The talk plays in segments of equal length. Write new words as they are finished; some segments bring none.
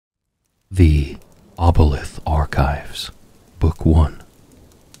The Obilith Archives, Book 1,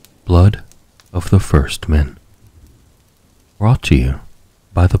 Blood of the First Men. Brought to you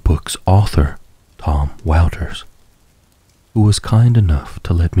by the book's author, Tom Wouters, who was kind enough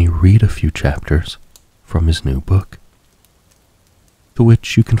to let me read a few chapters from his new book, to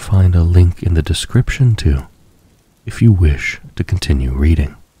which you can find a link in the description too, if you wish to continue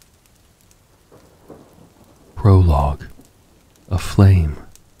reading. Prologue, A Flame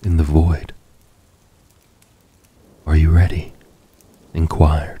in the Void. "Are you ready?"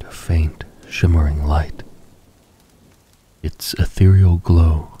 inquired a faint, shimmering light. Its ethereal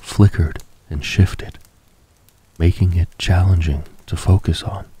glow flickered and shifted, making it challenging to focus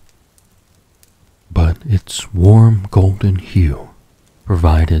on. But its warm golden hue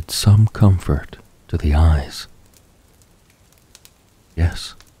provided some comfort to the eyes.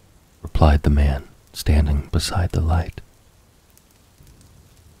 "Yes," replied the man standing beside the light.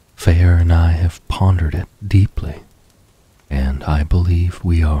 "Fair and I have pondered it deeply, and I believe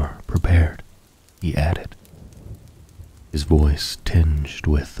we are prepared," he added, his voice tinged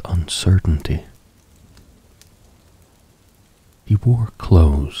with uncertainty. He wore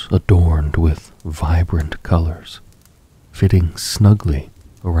clothes adorned with vibrant colors, fitting snugly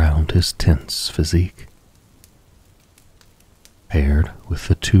around his tense physique. Paired with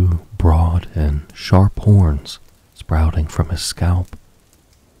the two broad and sharp horns sprouting from his scalp,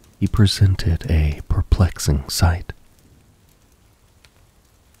 he presented a perplexing sight.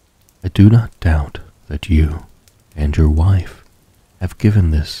 "I do not doubt that you and your wife have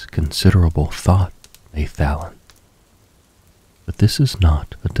given this considerable thought, Nathalan. But this is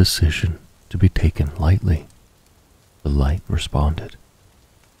not a decision to be taken lightly," the light responded,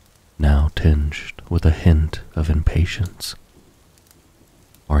 now tinged with a hint of impatience.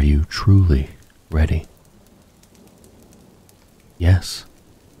 "Are you truly ready?" "Yes,"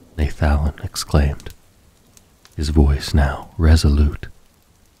 Nathalan exclaimed, his voice now resolute,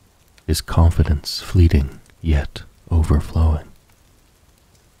 his confidence fleeting yet overflowing.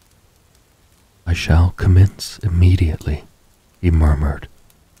 "I shall commence immediately," he murmured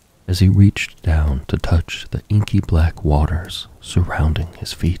as he reached down to touch the inky black waters surrounding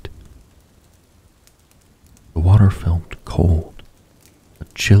his feet. The water felt cold, a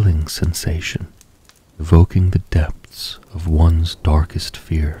chilling sensation evoking the depths of one's darkest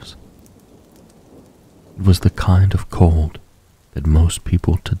fears. It was the kind of cold that most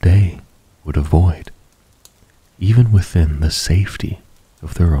people today would avoid, even within the safety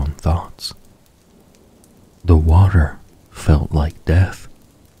of their own thoughts. The water felt like death.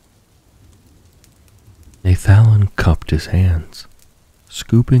 Nathalan cupped his hands,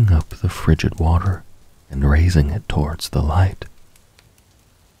 scooping up the frigid water and raising it towards the light.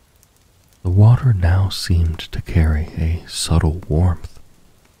 The water now seemed to carry a subtle warmth,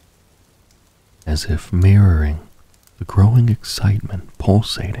 as if mirroring the growing excitement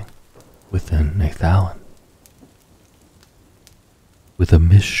pulsating within Nathalan. With a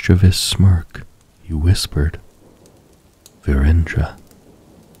mischievous smirk, he whispered, "Virendra."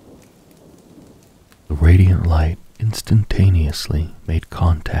 The radiant light instantaneously made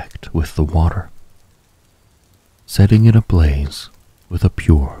contact with the water, setting it ablaze with a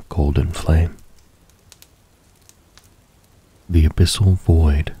pure golden flame. The abyssal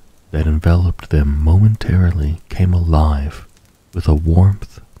void that enveloped them momentarily came alive with a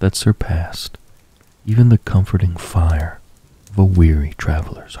warmth that surpassed even the comforting fire of a weary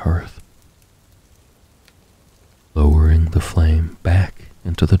traveler's hearth. Lowering the flame back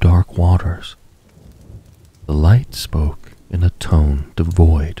into the dark waters, the light spoke in a tone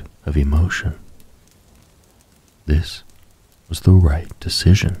devoid of emotion. "This was the right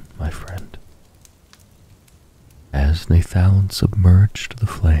decision, my friend." As Nathalan submerged the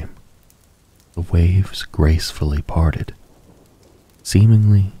flame, the waves gracefully parted,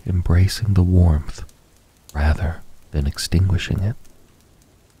 seemingly embracing the warmth rather than extinguishing it.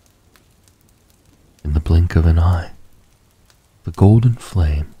 In the blink of an eye, the golden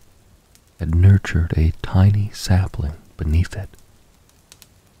flame had nurtured a tiny sapling beneath it,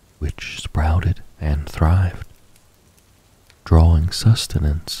 which sprouted and thrived, drawing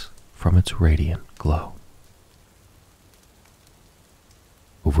sustenance from its radiant glow.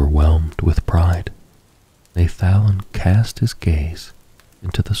 Overwhelmed with pride, Nathalan cast his gaze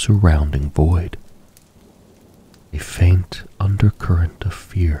into the surrounding void, a faint undercurrent of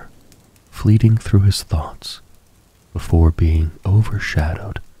fear fleeting through his thoughts before being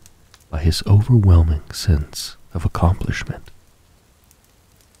overshadowed by his overwhelming sense of accomplishment.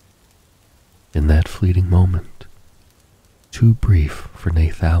 In that fleeting moment, too brief for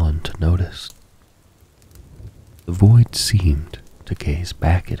Nathalan to notice, the void seemed to gaze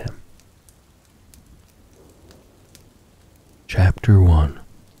back at him, Chapter 1.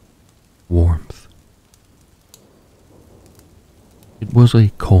 Warmth. It was a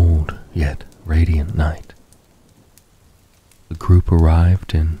cold yet radiant night. The group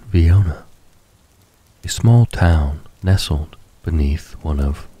arrived in Viona, a small town nestled beneath one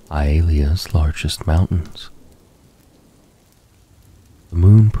of Aelia's largest mountains. The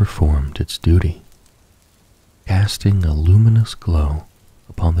moon performed its duty, casting a luminous glow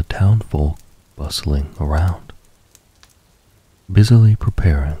upon the townfolk bustling around, busily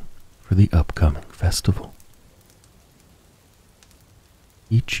preparing for the upcoming festival.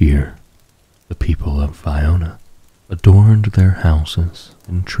 Each year, the people of Viona adorned their houses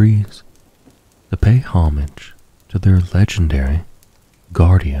and trees to pay homage to their legendary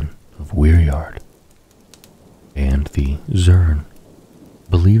guardian of Weird, and the Zern,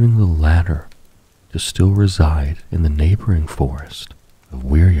 believing the latter to still reside in the neighboring forest of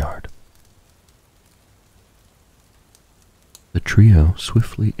Weird. The trio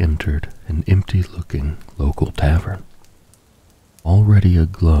swiftly entered an empty-looking local tavern, already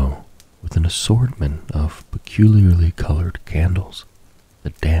aglow with an assortment of peculiarly colored candles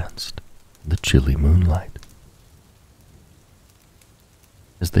that danced in the chilly moonlight.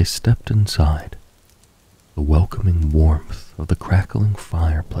 As they stepped inside, the welcoming warmth of the crackling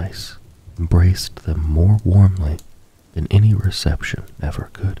fireplace embraced them more warmly than any reception ever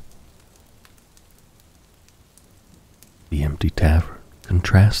could. The empty tavern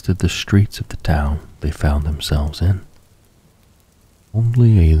contrasted the streets of the town they found themselves in.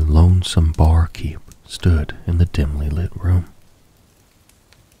 Only a lonesome barkeep stood in the dimly lit room.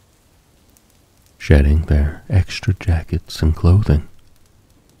 Shedding their extra jackets and clothing,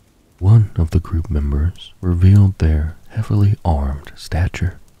 one of the group members revealed their heavily armed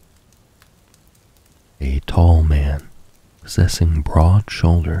stature. A tall man, possessing broad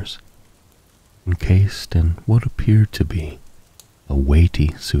shoulders, encased in what appeared to be a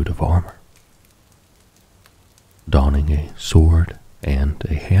weighty suit of armor, donning a sword and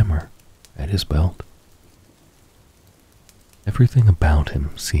a hammer at his belt. Everything about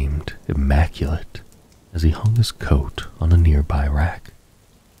him seemed immaculate as he hung his coat on a nearby rack.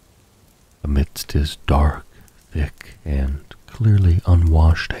 Amidst his dark, thick, and clearly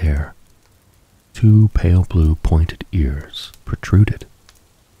unwashed hair, two pale blue pointed ears protruded.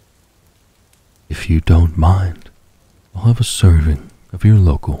 "If you don't mind, I'll have a serving of your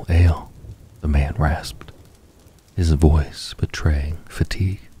local ale," the man rasped, his voice betraying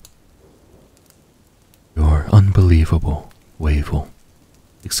fatigue. "You're unbelievable, Wavell,"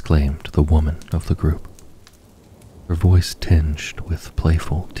 exclaimed the woman of the group, her voice tinged with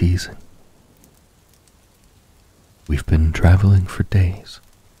playful teasing. "We've been traveling for days,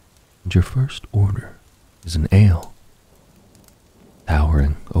 and your first order is an ale."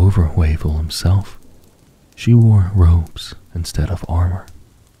 Towering over Wavell himself, she wore robes instead of armor,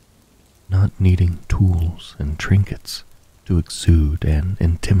 not needing tools and trinkets to exude an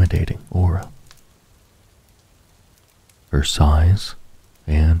intimidating aura. Her size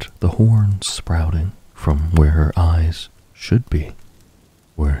and the horns sprouting from where her eyes should be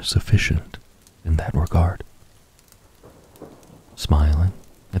were sufficient in that regard. Smiling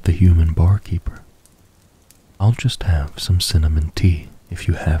at the human barkeeper, "I'll just have some cinnamon tea if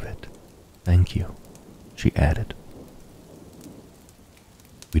you have it, thank you," she added.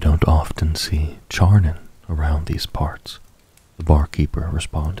 "We don't often see charnin around these parts," the barkeeper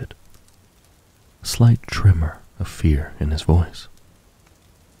responded, a slight tremor of fear in his voice.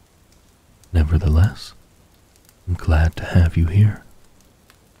 "Nevertheless, I'm glad to have you here.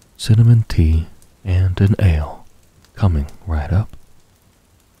 Cinnamon tea and an ale coming right up."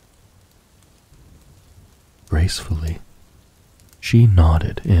 Gracefully, she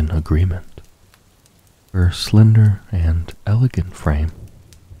nodded in agreement, her slender and elegant frame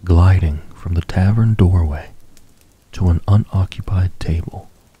gliding from the tavern doorway to an unoccupied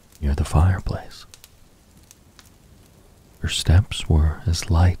table near the fireplace. Her steps were as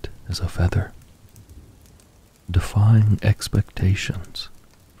light as a feather, defying expectations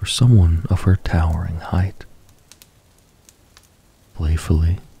for someone of her towering height.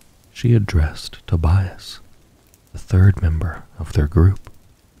 Playfully, she addressed Tobias, the third member of their group.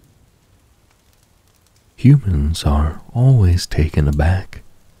 "Humans are always taken aback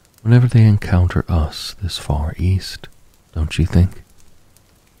whenever they encounter us this far east, don't you think?"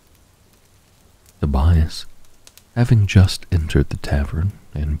 Tobias, having just entered the tavern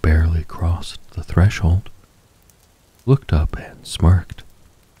and barely crossed the threshold, looked up and smirked.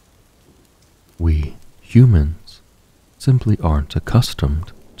 "We humans simply aren't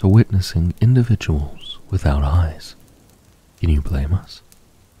accustomed to witnessing individuals without eyes. Can you blame us?"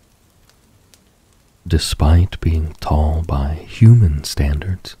 Despite being tall by human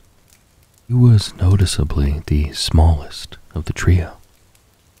standards, he was noticeably the smallest of the trio.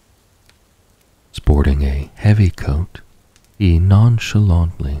 Sporting a heavy coat, he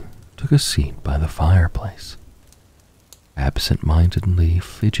nonchalantly took a seat by the fireplace, absent-mindedly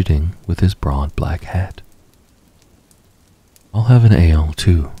fidgeting with his broad black hat. "I'll have an ale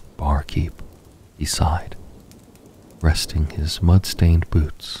too, barkeep," he sighed, resting his mud-stained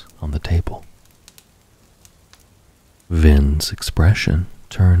boots on the table. Vin's expression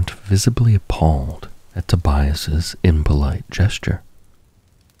turned visibly appalled at Tobias's impolite gesture.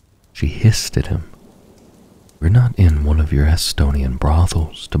 She hissed at him. "We're not in one of your Estonian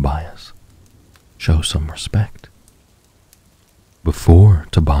brothels, Tobias. Show some respect." Before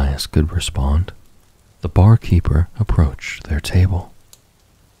Tobias could respond, the barkeeper approached their table.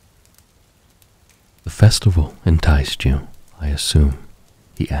 "The festival enticed you, I assume,"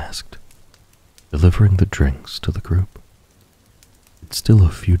 he asked, delivering the drinks to the group. "It's still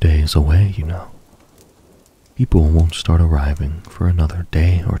a few days away, you know. People won't start arriving for another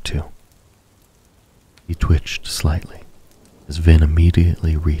day or two." He twitched slightly as Vin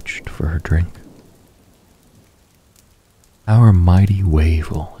immediately reached for her drink. "Our mighty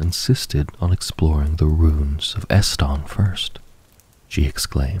Wavell insisted on exploring the ruins of Eston first," she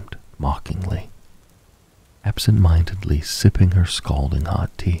exclaimed mockingly, absent-mindedly sipping her scalding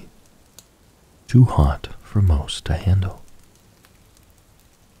hot tea. Too hot for most to handle.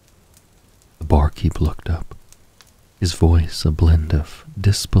 The barkeep looked up, his voice a blend of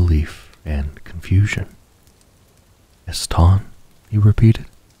disbelief and confusion. "Eston?" he repeated,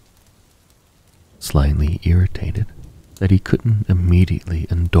 slightly irritated that he couldn't immediately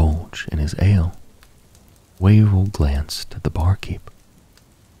indulge in his ale. Wavell glanced at the barkeep.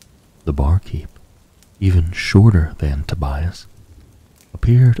 The barkeep, even shorter than Tobias,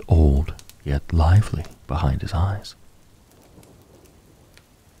 appeared old yet lively behind his eyes.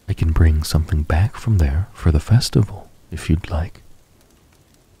 "I can bring something back from there for the festival, if you'd like.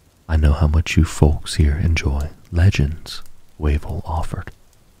 I know how much you folks here enjoy legends," Wavell offered.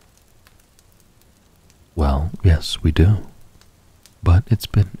 "Well, yes, we do. But it's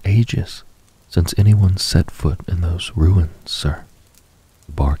been ages since anyone set foot in those ruins, sir,"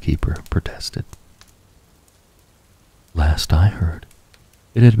 the barkeeper protested. "Last I heard,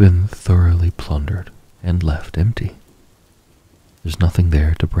 it had been thoroughly plundered and left empty. There's nothing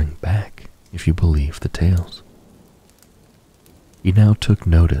there to bring back, if you believe the tales." He now took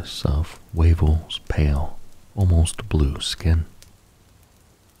notice of Wavell's pale, almost blue skin.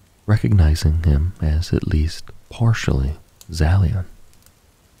 Recognizing him as at least partially Zalian.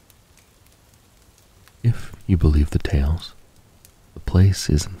 "If you believe the tales, the place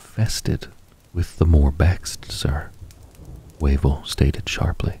is infested with the Boekscout, sir," Wavell stated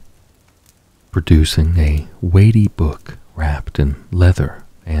sharply, producing a weighty book wrapped in leather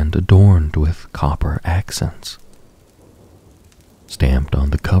and adorned with copper accents. Stamped on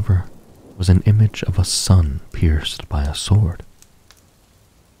the cover was an image of a sun pierced by a sword.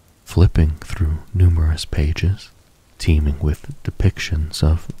 Flipping through numerous pages, teeming with depictions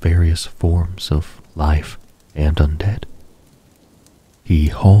of various forms of life and undead, he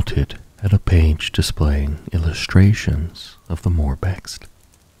halted at a page displaying illustrations of the Boekscout.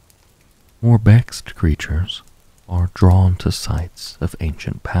 Boekscout creatures are drawn to sites of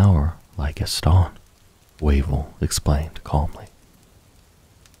ancient power like Eston, Wavell explained calmly.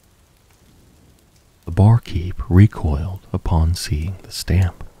 The barkeep recoiled upon seeing the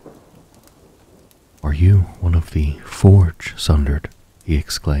stamp. "Are you one of the Forge Sundered?" he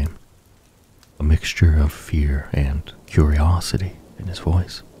exclaimed, a mixture of fear and curiosity in his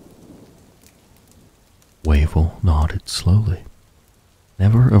voice. Wavell nodded slowly,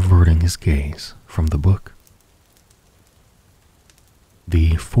 never averting his gaze from the book.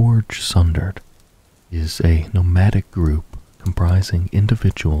 The Forge Sundered is a nomadic group comprising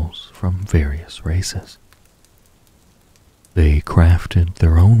individuals from various races. They crafted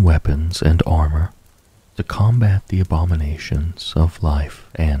their own weapons and armor to combat the abominations of life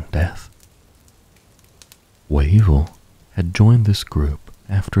and death. Wavell had joined this group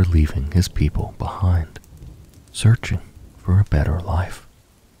after leaving his people behind, searching for a better life.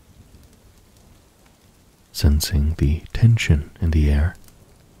 Sensing the tension in the air,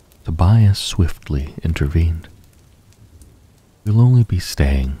 Tobias swiftly intervened. "We'll only be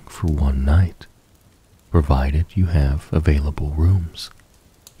staying for one night, provided you have available rooms,"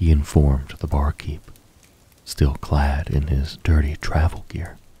 he informed the barkeep, still clad in his dirty travel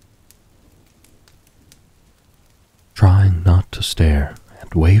gear. Trying not to stare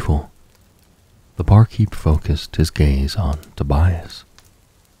at Wavell, the barkeep focused his gaze on Tobias.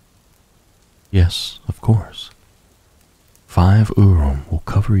 Yes, of course. 5 urum will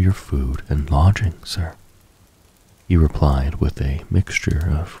cover your food and lodging, sir, he replied with a mixture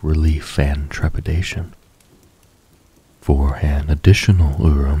of relief and trepidation. For an additional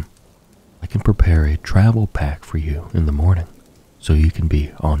urum, I can prepare a travel pack for you in the morning, so you can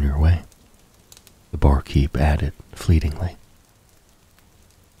be on your way, the barkeep added fleetingly.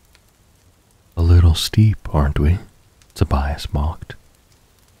 A little steep, aren't we? Tobias mocked,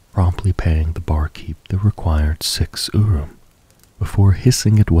 promptly paying the barkeep the required 6 urum before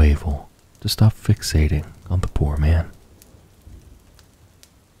hissing at Wavell to stop fixating on the poor man.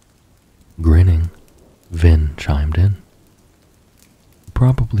 Grinning, Vin chimed in.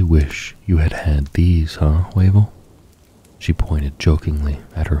 Probably wish you had had these, huh, Wavell? She pointed jokingly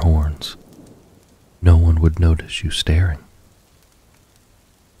at her horns. No one would notice you staring.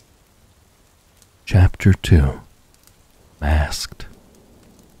 Chapter 2. Masked.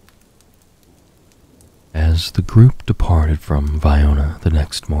 As the group departed from Viona the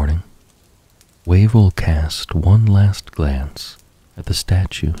next morning, Wavell cast one last glance at the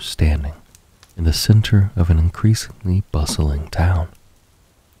statue standing in the center of an increasingly bustling town.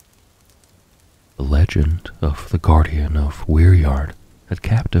 The legend of the guardian of Wearyard had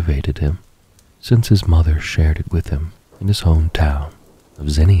captivated him since his mother shared it with him in his hometown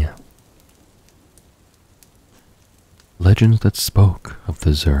of Xenia. Legends that spoke of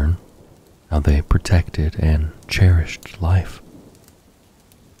the Zern, how they protected and cherished life,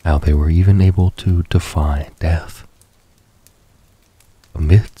 how they were even able to defy death.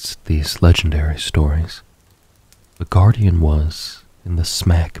 Amidst these legendary stories, the guardian was in the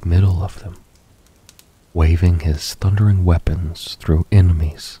smack middle of them, waving his thundering weapons through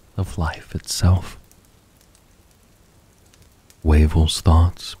enemies of life itself. Wavell's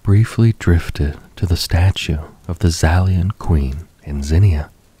thoughts briefly drifted to the statue of the Zalian queen in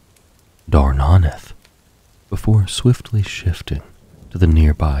Xenia, Darnaneth, before swiftly shifting to the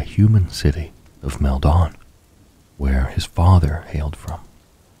nearby human city of Meldon, where his father hailed from.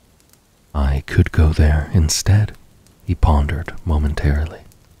 I could go there instead, he pondered momentarily.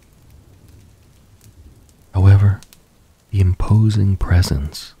 However, the imposing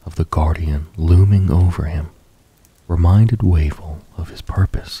presence of the guardian looming over him reminded Wavell of his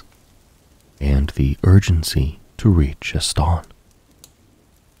purpose and the urgency to reach Eston.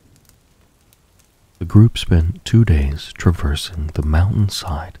 The group spent 2 days traversing the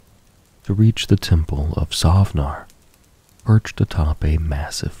mountainside to reach the temple of Sovnar, perched atop a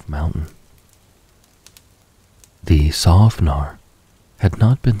massive mountain. The Sovnar had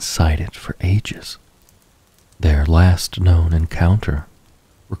not been sighted for ages, their last known encounter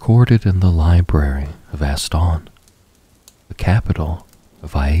recorded in the library of Aston, the capital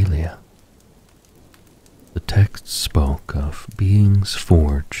of Aelia. The text spoke of beings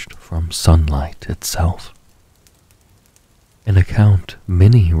forged from sunlight itself, an account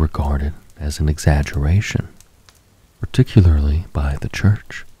many regarded as an exaggeration, particularly by the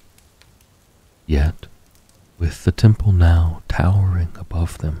church. Yet, with the temple now towering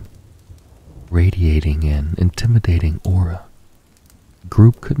above them, radiating an intimidating aura, the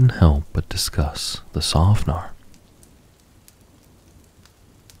group couldn't help but discuss the Sovnar.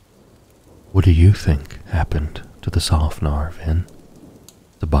 What do you think happened to the Sovnar, Vin?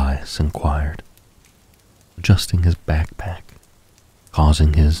 Tobias inquired, adjusting his backpack,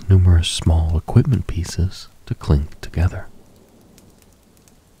 causing his numerous small equipment pieces to clink together.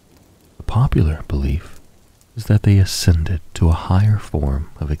 The popular belief is that they ascended to a higher form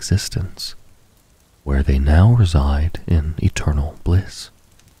of existence, where they now reside in eternal bliss.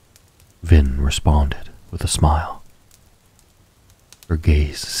 Vin responded with a smile, her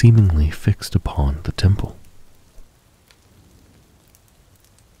gaze seemingly fixed upon the temple.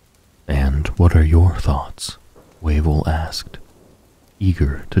 And what are your thoughts? Wavell asked,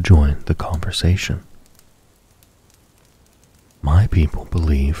 eager to join the conversation. My people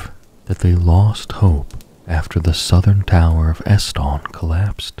believe that they lost hope after the southern tower of Eston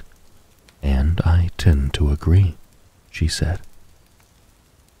collapsed, and I tend to agree, she said,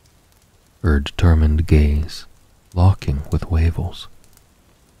 her determined gaze locking with Wavell's,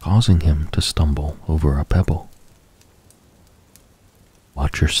 causing him to stumble over a pebble.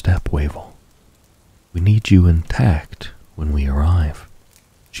 Watch your step, Wavell. We need you intact when we arrive,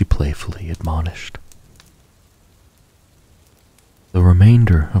 she playfully admonished. The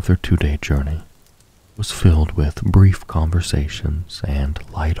remainder of their 2-day journey was filled with brief conversations and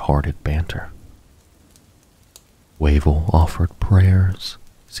light-hearted banter. Wavell offered prayers,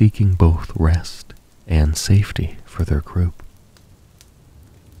 seeking both rest and safety for their group.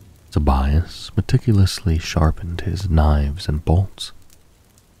 Tobias meticulously sharpened his knives and bolts,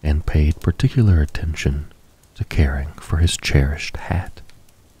 and paid particular attention to caring for his cherished hat.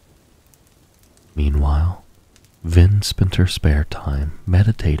 Meanwhile, Vin spent her spare time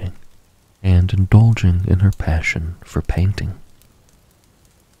meditating and indulging in her passion for painting.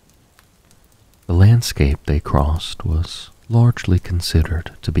 The landscape they crossed was largely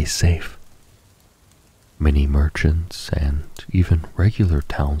considered to be safe. Many merchants and even regular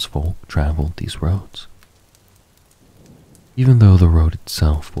townsfolk traveled these roads. Even though the road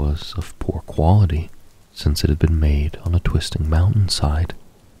itself was of poor quality, since it had been made on a twisting mountainside,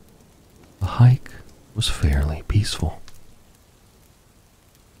 the hike was fairly peaceful.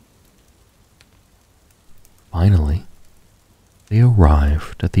 Finally, they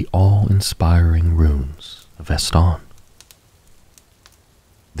arrived at the awe-inspiring ruins of Eston.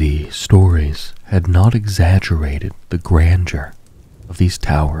 The stories had not exaggerated the grandeur of these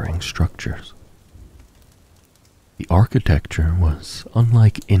towering structures. The architecture was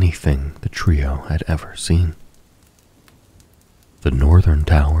unlike anything the trio had ever seen. The northern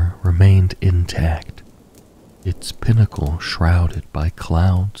tower remained intact, its pinnacle shrouded by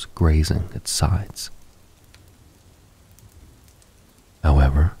clouds grazing its sides.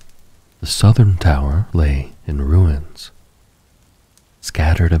 However, the southern tower lay in ruins,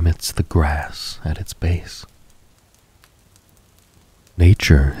 scattered amidst the grass at its base.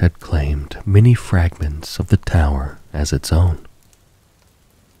 Nature had claimed many fragments of the tower as its own.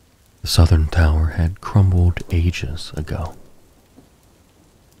 The southern tower had crumbled ages ago.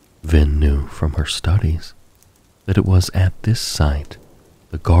 Vin knew from her studies that it was at this site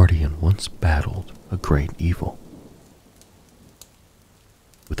the Guardian once battled a great evil.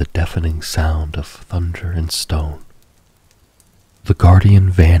 With a deafening sound of thunder and stone, the Guardian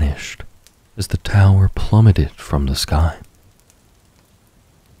vanished as the tower plummeted from the sky.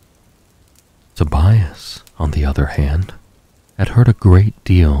 Tobias, on the other hand, had heard a great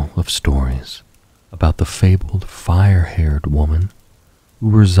deal of stories about the fabled fire-haired woman who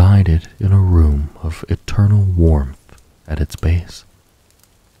resided in a room of eternal warmth at its base.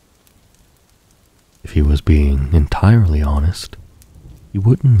 If he was being entirely honest, he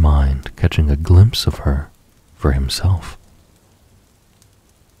wouldn't mind catching a glimpse of her for himself.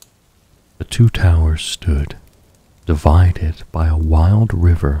 The two towers stood, divided by a wild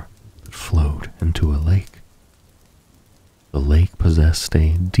river that flowed into a lake. The lake possessed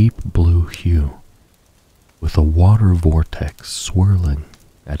a deep blue hue, with a water vortex swirling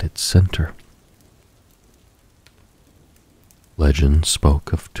at its center. Legend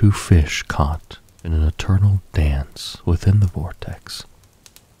spoke of two fish caught in an eternal dance within the vortex,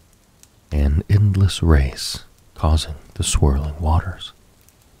 an endless race causing the swirling waters.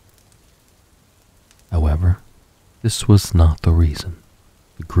 However, this was not the reason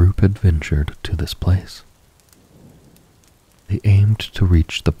the group had ventured to this place. They aimed to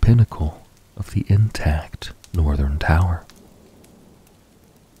reach the pinnacle of the intact northern tower.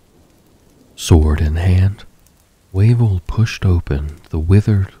 Sword in hand, Wavell pushed open the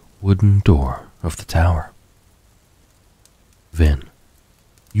withered wooden door of the tower. "Vin,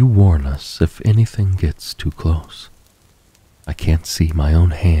 you warn us if anything gets too close. I can't see my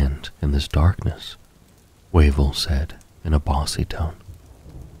own hand in this darkness," Wavell said in a bossy tone.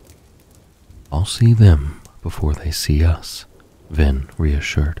 "I'll see them before they see us," Vin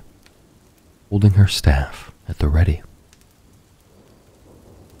reassured, holding her staff at the ready.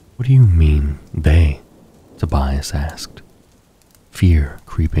 "What do you mean, they?" Tobias asked, fear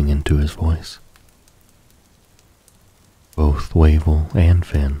creeping into his voice. Both Wavell and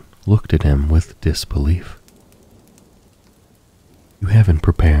Vin looked at him with disbelief. "You haven't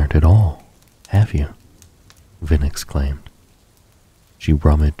prepared at all, have you?" Vin exclaimed. She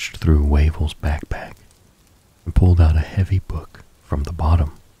rummaged through Wavell's backpack and pulled out a heavy book from the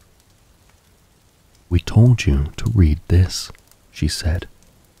bottom. "We told you to read this," she said,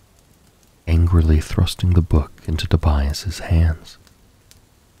 angrily thrusting the book into Tobias's hands.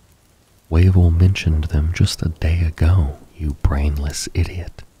 "Wavell mentioned them just a day ago, you brainless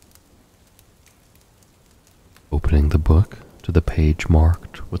idiot." Opening the book to the page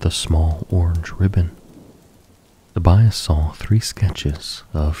marked with a small orange ribbon, Tobias saw 3 sketches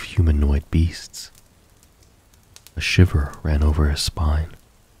of humanoid beasts. A shiver ran over his spine,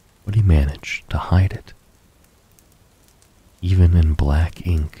 but he managed to hide it. Even in black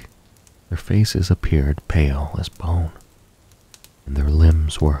ink, their faces appeared pale as bone, and their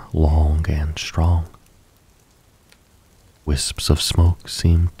limbs were long and strong. Wisps of smoke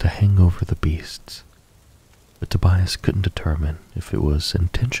seemed to hang over the beasts, but Tobias couldn't determine if it was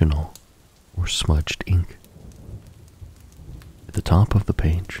intentional or smudged ink. At the top of the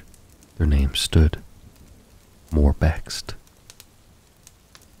page, their names stood, Boekscout.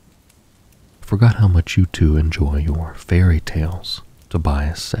 forgot how much you two enjoy your fairy tales,"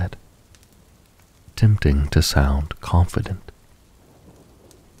 Tobias said, attempting to sound confident.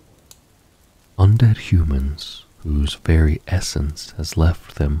 "Undead humans, whose very essence has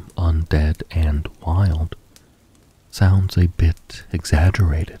left them undead and wild, sounds a bit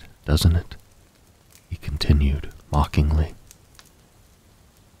exaggerated, doesn't it?" he continued mockingly.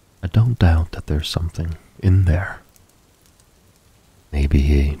 "I don't doubt that there's something in there.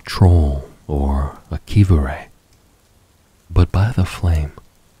 Maybe a troll or a kivere. But by the flame,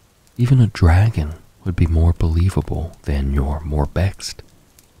 even a dragon would be more believable than your Boekscout,"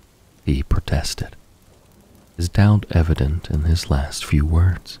 he protested, his doubt evident in his last few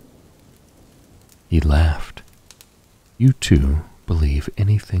words. He laughed. "You two believe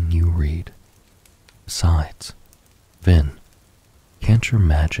anything you read. Besides, Vin, can't your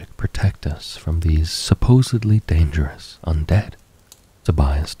magic protect us from these supposedly dangerous undead?"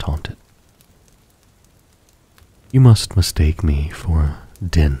 Tobias taunted. "You must mistake me for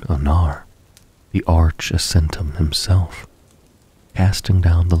Din Anar, the Arch-Ascentum himself, casting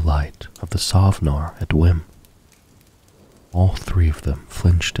down the light of the Sovnar at whim." All three of them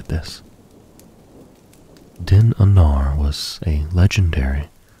flinched at this. Din Anar was a legendary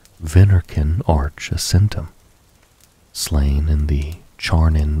Venerkin Arch-Ascentum, slain in the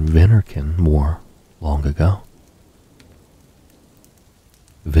Charnin-Venerkin War long ago.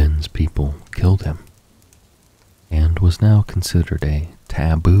 Vin's people killed him, and was now considered a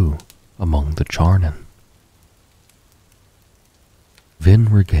taboo among the Charnin. Vin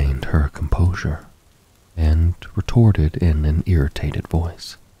regained her composure and retorted in an irritated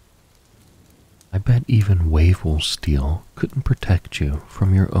voice. "I bet even Wavel's steel couldn't protect you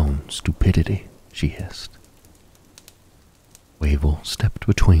from your own stupidity," she hissed. Wavel stepped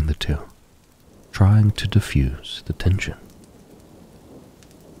between the two, trying to diffuse the tension.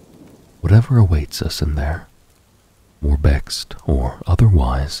 "Whatever awaits us in there, Boekscout or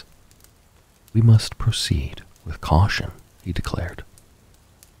otherwise, we must proceed with caution," he declared.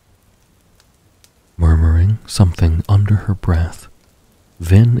 Murmuring something under her breath,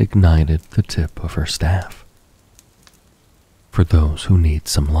 Vin ignited the tip of her staff. "For those who need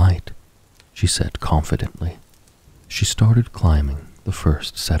some light," she said confidently. She started climbing the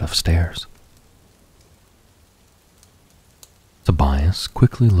first set of stairs. Tobias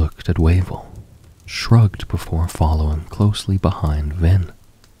quickly looked at Wavel, shrugged before following closely behind Vin.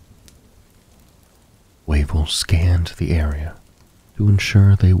 Wavel scanned the area to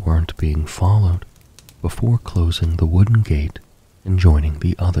ensure they weren't being followed before closing the wooden gate and joining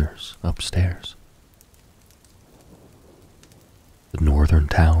the others upstairs. The northern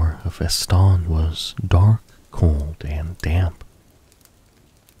tower of Eston was dark, cold, and damp.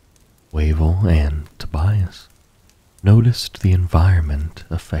 Wavel and Tobias noticed the environment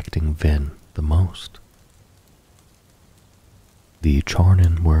affecting Vin the most. The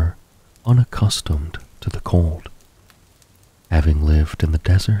Charnin were unaccustomed to the cold, having lived in the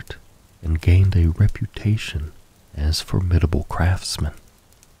desert and gained a reputation as formidable craftsmen.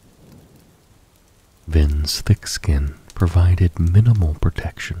 Vin's thick skin provided minimal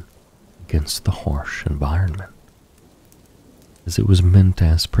protection against the harsh environment, as it was meant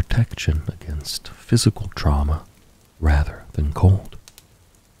as protection against physical trauma rather than cold.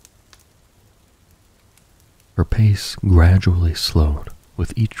 Her pace gradually slowed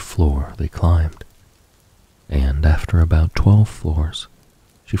with each floor they climbed, and after about 12 floors,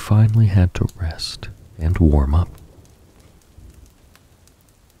 she finally had to rest and warm up.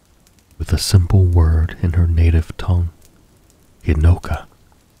 With a simple word in her native tongue, Hinoka,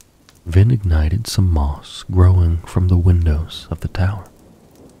 Vin ignited some moss growing from the windows of the tower.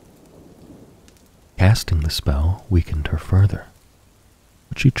 Casting the spell weakened her further,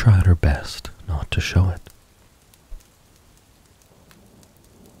 but she tried her best not to show it.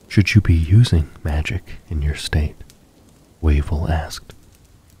 "Should you be using magic in your state?" Wavel asked,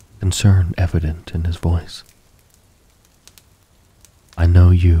 concern evident in his voice. "I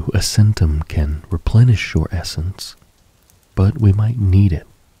know you Ascentum can replenish your essence, but we might need it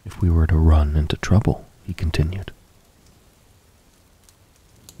if we were to run into trouble," he continued.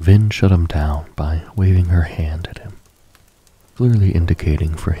 Vin shut him down by waving her hand at him, clearly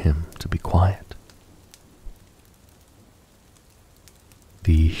indicating for him to be quiet.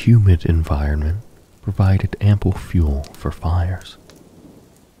 The humid environment provided ample fuel for fires.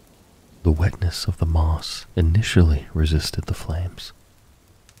 The wetness of the moss initially resisted the flames,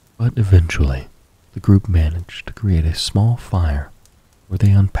 but eventually the group managed to create a small fire where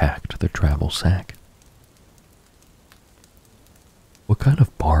they unpacked their travel sack. "What kind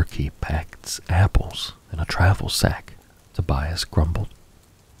of barkeep packs apples in a travel sack?" Tobias grumbled.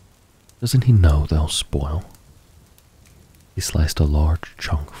 Doesn't he know they'll spoil? He sliced a large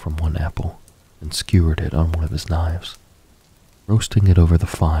chunk from one apple and skewered it on one of his knives, roasting it over the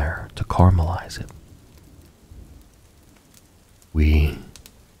fire to caramelize it. We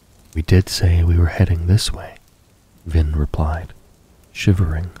did say we were heading this way, Vin replied,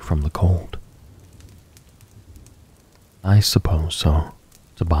 shivering from the cold. I suppose so,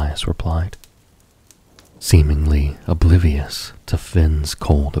 Tobias replied, seemingly oblivious to Vin's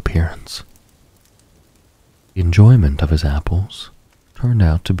cold appearance. The enjoyment of his apples turned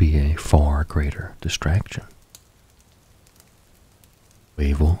out to be a far greater distraction.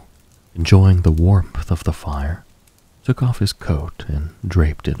 Wavell, enjoying the warmth of the fire, took off his coat and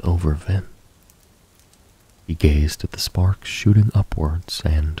draped it over Vin. He gazed at the sparks shooting upwards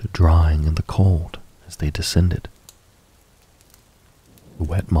and drying in the cold as they descended. The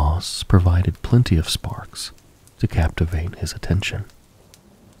wet moss provided plenty of sparks to captivate his attention.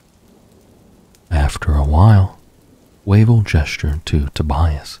 After a while, Wavell gestured to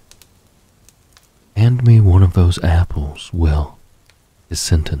Tobias. "Hand me one of those apples, Will." His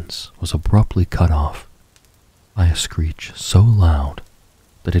sentence was abruptly cut off by a screech so loud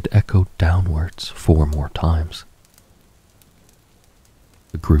that it echoed downwards 4 more times.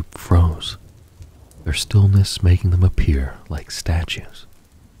 The group froze, their stillness making them appear like statues.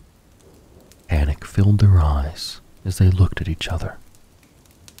 Panic filled their eyes as they looked at each other.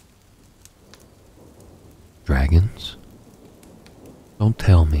 Dragons? Don't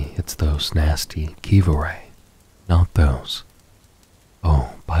tell me it's those nasty Kivaray. Not those.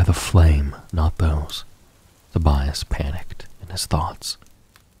 Oh, by the flame, not those. Tobias panicked in his thoughts.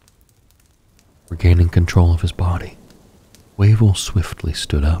 Regaining control of his body, Wavell swiftly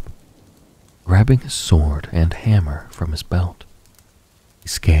stood up, grabbing his sword and hammer from his belt. He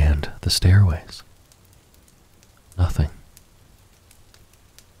scanned the stairways. Nothing.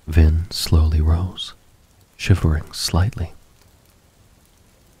 Vin slowly rose, shivering slightly.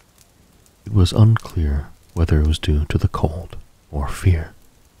 It was unclear whether it was due to the cold or fear.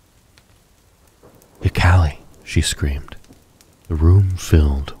 "Hikali!" she screamed, the room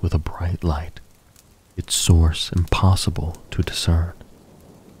filled with a bright light, its source impossible to discern.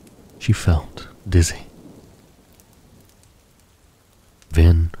 She felt dizzy.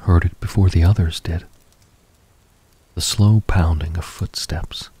 Vin heard it before the others did. The slow pounding of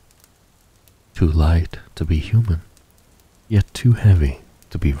footsteps, too light to be human, yet too heavy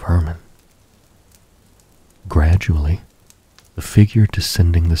to be vermin. Gradually, the figure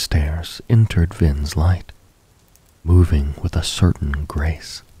descending the stairs entered Vin's light, moving with a certain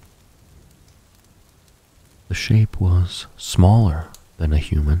grace. The shape was smaller than a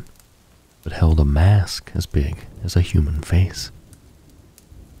human, but held a mask as big as a human face.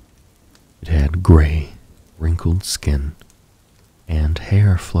 It had gray, wrinkled skin and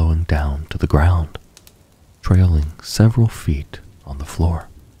hair flowing down to the ground, trailing several feet on the floor.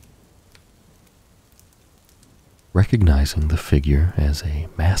 Recognizing the figure as a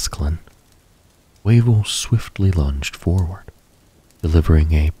masculine, Wavell swiftly lunged forward,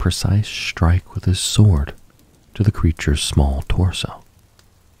 delivering a precise strike with his sword to the creature's small torso,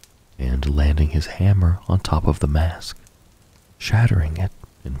 and landing his hammer on top of the mask, shattering it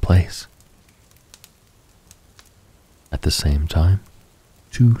in place. At the same time,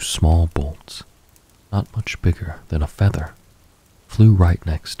 2 small bolts, not much bigger than a feather, flew right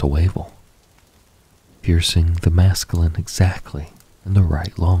next to Wavell, piercing the masculine exactly in the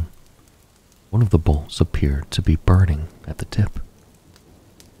right lung. One of the bolts appeared to be burning at the tip.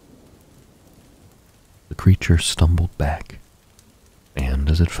 The creature stumbled back, and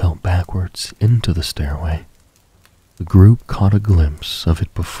as it fell backwards into the stairway, the group caught a glimpse of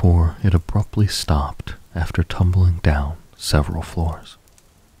it before it abruptly stopped after tumbling down several floors.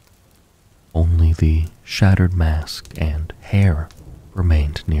 Only the shattered mask and hair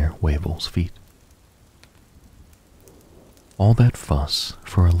remained near Wavell's feet. "All that fuss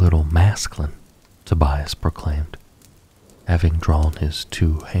for a little masculine," Tobias proclaimed, having drawn his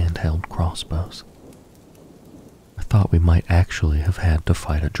 2 handheld crossbows. "I thought we might actually have had to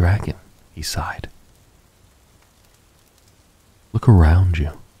fight a dragon," he sighed. "Look around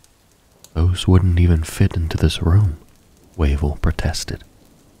you. Those wouldn't even fit into this room," Wavell protested,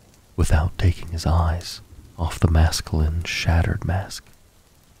 without taking his eyes off the masculine's shattered mask.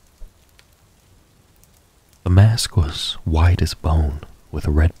 The mask was white as bone with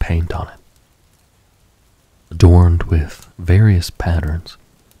red paint on it, adorned with various patterns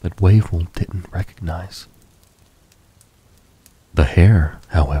that Wavell didn't recognize. The hair,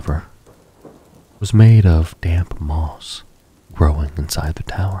 however, was made of damp moss growing inside the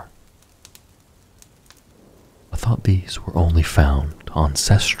tower. "I thought these were only found on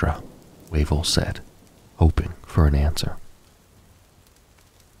Sestra," Wavell said, hoping for an answer.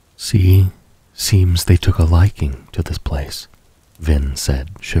 See, seems they took a liking to this place, Vin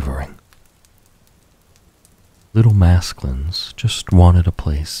said, shivering. Little Masklins just wanted a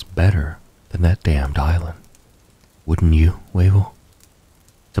place better than that damned island. Wouldn't you, Wavell?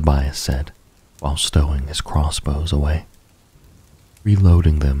 Tobias said, while stowing his crossbows away,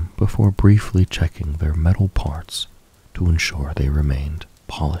 reloading them before briefly checking their metal parts to ensure they remained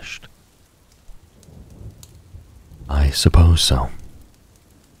polished. I suppose so.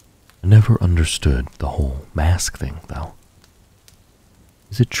 I never understood the whole mask thing, though.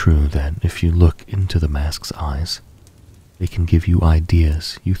 Is it true that if you look into the mask's eyes, they can give you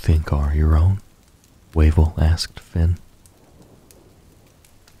ideas you think are your own? Wavell asked Finn.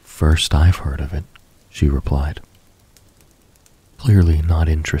 First I've heard of it, she replied, clearly not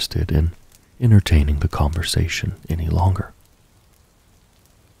interested in entertaining the conversation any longer.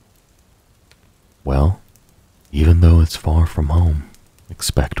 Well, even though it's far from home,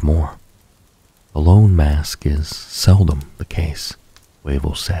 expect more. A lone mask is seldom the case,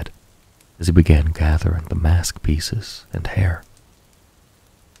 Wavell said, as he began gathering the mask pieces and hair.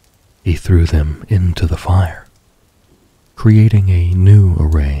 He threw them into the fire, creating a new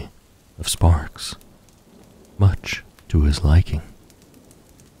array of sparks, much to his liking.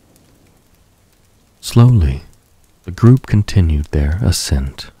 Slowly, the group continued their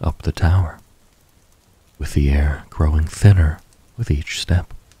ascent up the tower, with the air growing thinner with each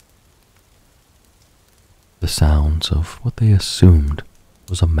step. The sounds of what they assumed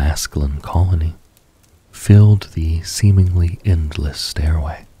was a masculine colony filled the seemingly endless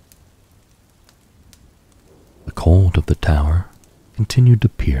stairway. The cold of the tower continued to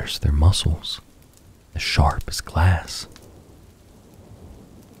pierce their muscles, as sharp as glass.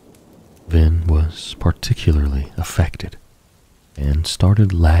 Vin was particularly affected and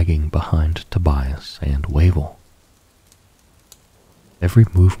started lagging behind Tobias and Wavell. Every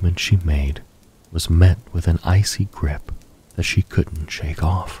movement she made was met with an icy grip that she couldn't shake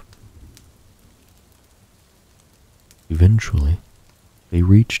off. Eventually, they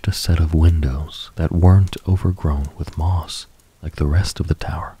reached a set of windows that weren't overgrown with moss like the rest of the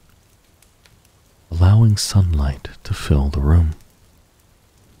tower, allowing sunlight to fill the room.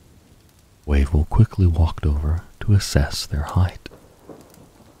 Wavell quickly walked over to assess their height.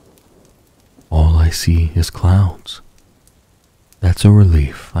 All I see is clouds. That's a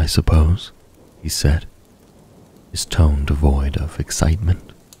relief, I suppose, he said, his tone devoid of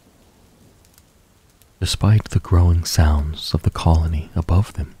excitement. Despite the growing sounds of the colony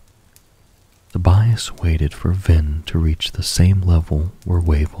above them, Tobias waited for Vin to reach the same level where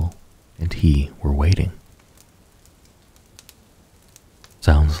Wavell and he were waiting.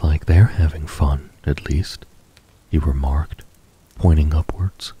 Sounds like they're having fun, at least, he remarked, pointing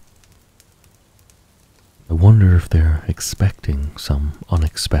upwards. I wonder if they're expecting some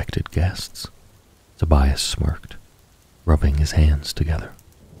unexpected guests, Tobias smirked, rubbing his hands together.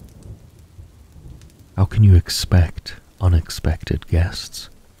 How can you expect unexpected guests?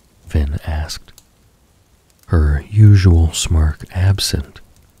 Vin asked, her usual smirk absent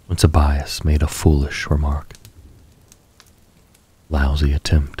when Tobias made a foolish remark. Lousy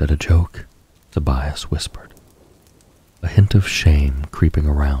attempt at a joke, Tobias whispered, a hint of shame creeping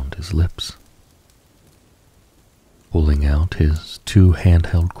around his lips. Pulling out his 2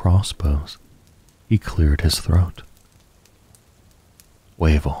 handheld crossbows, he cleared his throat.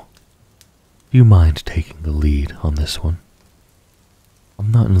 Wavell, do you mind taking the lead on this one?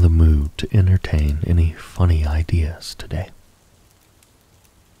 I'm not in the mood to entertain any funny ideas today.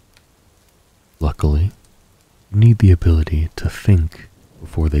 Luckily, you need the ability to think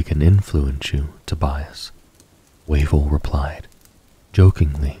before they can influence you, Tobias, Wavell replied,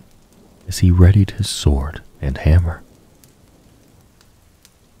 jokingly, as he readied his sword and hammer.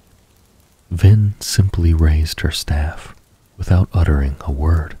 Vin simply raised her staff without uttering a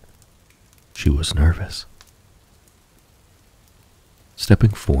word. She was nervous.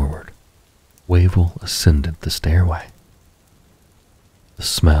 Stepping forward, Wavell ascended the stairway. The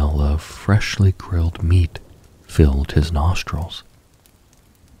smell of freshly grilled meat filled his nostrils,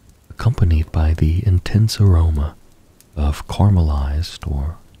 accompanied by the intense aroma of caramelized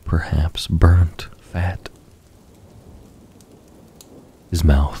or perhaps burnt fat. His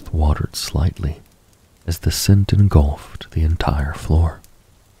mouth watered slightly as the scent engulfed the entire floor.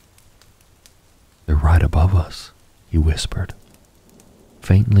 They're right above us, he whispered,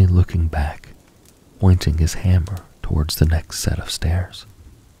 faintly looking back, pointing his hammer towards the next set of stairs.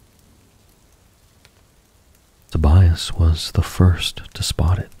 Tobias was the first to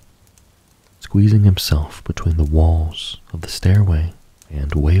spot it, squeezing himself between the walls of the stairway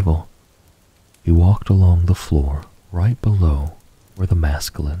and Wavell He walked along the floor right below where the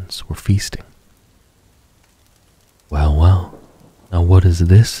masculines were feasting. "Well, well, now what is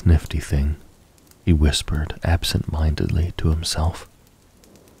this nifty thing?" he whispered absent-mindedly to himself,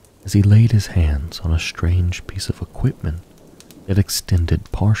 as he laid his hands on a strange piece of equipment that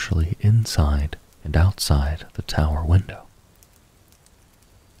extended partially inside and outside the tower window.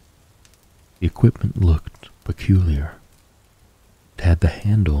 The equipment looked peculiar. It had the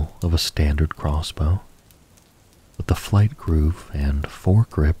handle of a standard crossbow, but the flight groove and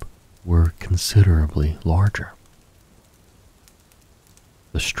foregrip were considerably larger.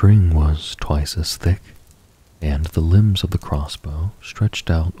 The string was twice as thick, and the limbs of the crossbow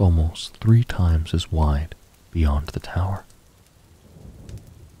stretched out almost 3 times as wide beyond the tower.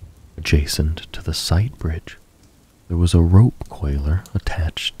 Adjacent to the sight bridge, there was a rope coiler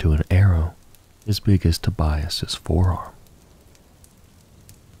attached to an arrow as big as Tobias's forearm.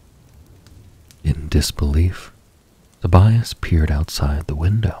 In disbelief, Tobias peered outside the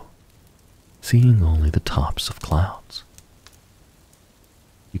window, seeing only the tops of clouds.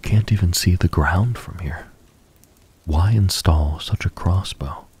 "You can't even see the ground from here. Why install such a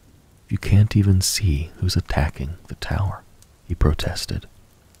crossbow if you can't even see who's attacking the tower?" he protested.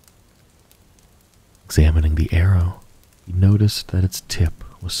 Examining the arrow, he noticed that its tip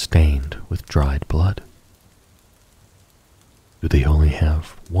was stained with dried blood. "Do they only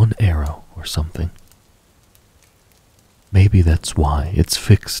have one arrow or something? Maybe that's why it's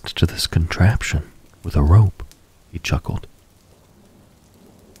fixed to this contraption with a rope," he chuckled.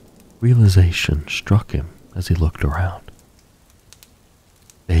 Realization struck him as he looked around.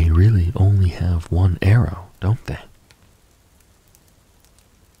 They really only have one arrow, don't they?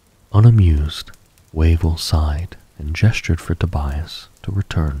 Unamused, Wavell sighed and gestured for Tobias to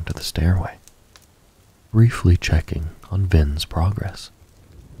return to the stairway, briefly checking on Vin's progress.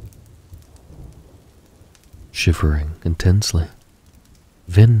 Shivering intensely,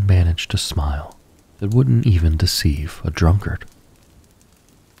 Vin managed a smile that wouldn't even deceive a drunkard.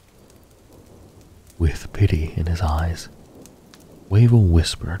 With pity in his eyes, Wavell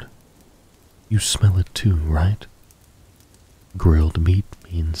whispered, "You smell it too, right? Grilled meat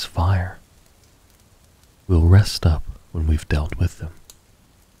means fire. We'll rest up when we've dealt with them."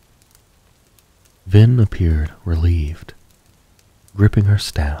 Vin appeared relieved, gripping her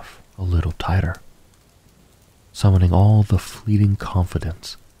staff a little tighter, summoning all the fleeting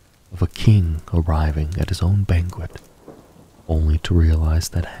confidence of a king arriving at his own banquet, only to realize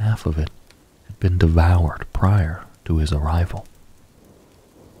that half of it had been devoured prior to his arrival.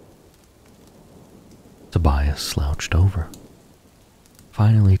 Tobias slouched over,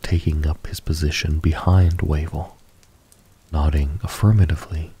 finally taking up his position behind Wavell, nodding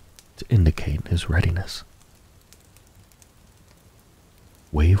affirmatively to indicate his readiness.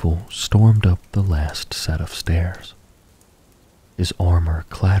 Wavell stormed up the last set of stairs, his armor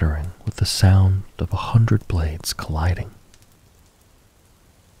clattering with the sound of 100 blades colliding.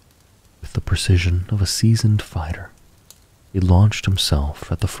 With the precision of a seasoned fighter, he launched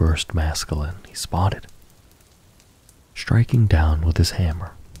himself at the first masculine he spotted, striking down with his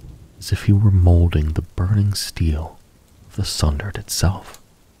hammer as if he were molding the burning steel of the sundered itself.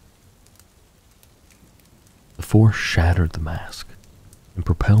 The force shattered the mask and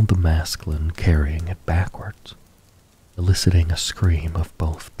propelled the masculine carrying it backwards, eliciting a scream of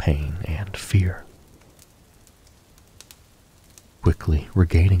both pain and fear. Quickly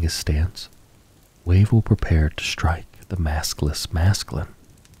regaining his stance, Wavell prepared to strike the maskless masculine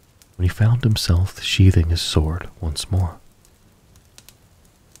when he found himself sheathing his sword once more.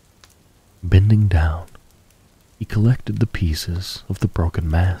 Bending down, he collected the pieces of the broken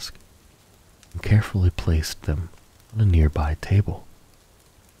mask and carefully placed them on a nearby table,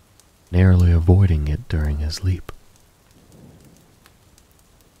 narrowly avoiding it during his leap.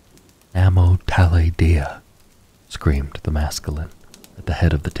 "Amo tale dia," screamed the masculine at the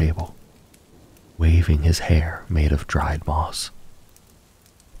head of the table, waving his hair made of dried moss.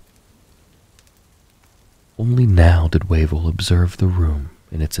 Only now did Wavell observe the room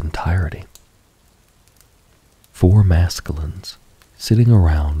in its entirety. 4 masculines sitting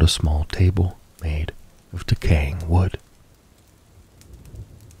around a small table made of decaying wood.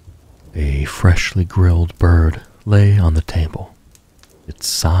 A freshly grilled bird lay on the table, its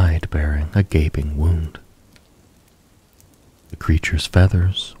side bearing a gaping wound. The creature's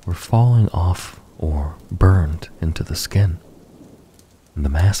feathers were falling off or burned into the skin, and the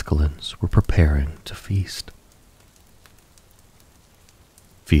masculines were preparing to feast.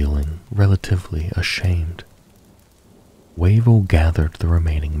 Feeling relatively ashamed, Wavell gathered the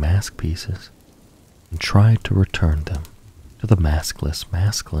remaining mask pieces and tried to return them to the maskless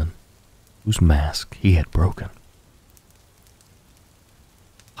masculine whose mask he had broken.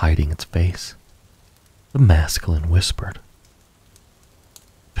 Hiding its face, the masculine whispered,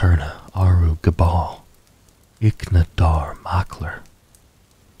 "Turna aru gabal, ikna dar makler,"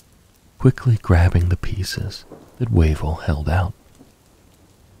 quickly grabbing the pieces that Wavell held out.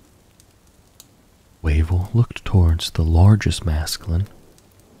 Wavell looked towards the largest masculine,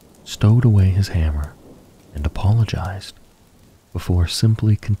 stowed away his hammer, and apologized before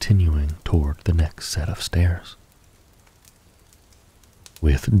simply continuing toward the next set of stairs.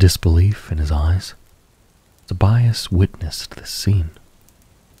 With disbelief in his eyes, Tobias witnessed this scene.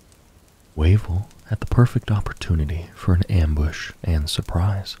 Wavell had the perfect opportunity for an ambush and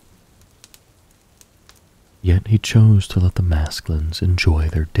surprise. Yet he chose to let the masculines enjoy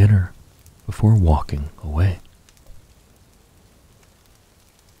their dinner before walking away.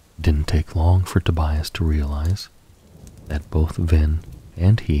 It didn't take long for Tobias to realize that both Vin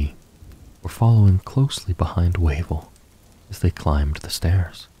and he were following closely behind Wavell as they climbed the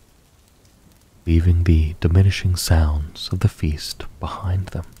stairs, leaving the diminishing sounds of the feast behind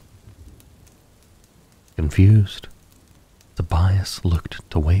them. Confused, Tobias looked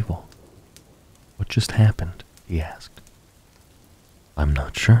to Wavell. "What just happened?" he asked. "I'm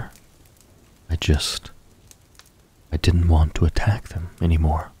not sure. I didn't want to attack them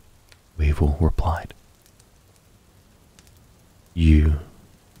anymore," Wavell replied. You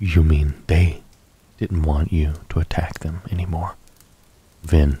mean they didn't want you to attack them anymore?"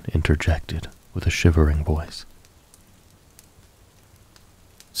 Vin interjected with a shivering voice.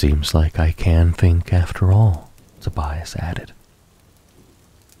 "Seems like I can think after all," Tobias added.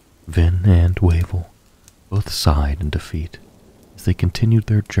 Vin and Wavell both sighed in defeat as they continued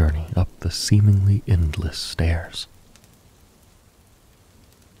their journey up the seemingly endless stairs.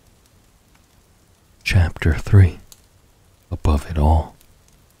 Chapter 3. Above It All.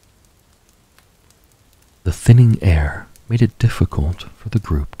 The thinning air made it difficult for the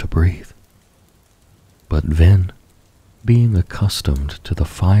group to breathe. But Vin, being accustomed to the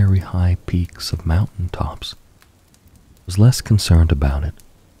fiery high peaks of mountain tops, was less concerned about it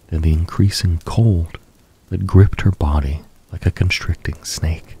than the increasing cold that gripped her body like a constricting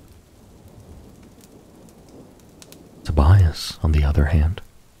snake. Tobias, on the other hand,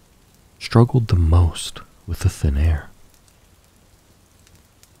 struggled the most with the thin air.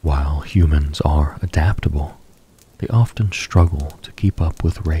 While humans are adaptable, they often struggle to keep up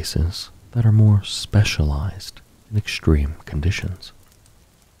with races that are more specialized in extreme conditions.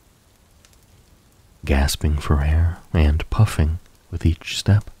 Gasping for air and puffing with each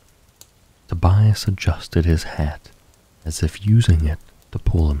step, Tobias adjusted his hat as if using it to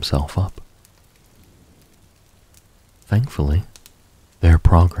pull himself up. Thankfully, their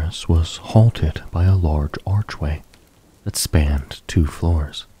progress was halted by a large archway that spanned 2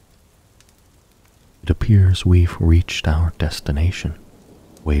 floors. "It appears we've reached our destination,"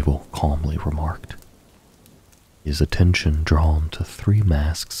 Wavell calmly remarked, his attention drawn to 3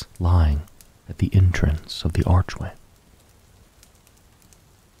 masks lying at the entrance of the archway.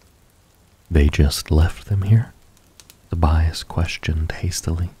 "They just left them here?" Tobias questioned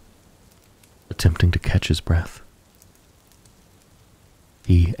hastily, attempting to catch his breath.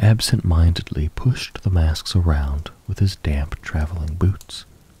 He absent-mindedly pushed the masks around with his damp traveling boots,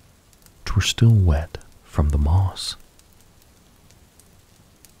 which were still wet from the moss.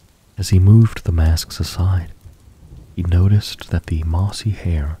 As he moved the masks aside, he noticed that the mossy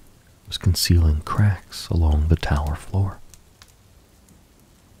hair was concealing cracks along the tower floor.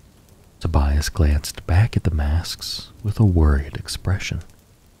 Tobias glanced back at the masks with a worried expression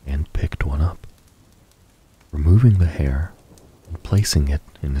and picked one up, removing the hair and placing it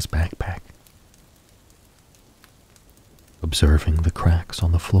in his backpack. Observing the cracks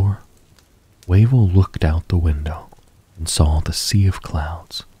on the floor, Wavell looked out the window and saw the sea of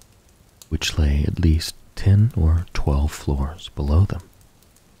clouds, which lay at least 10 or 12 floors below them.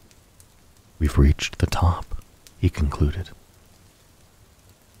 "We've reached the top," he concluded.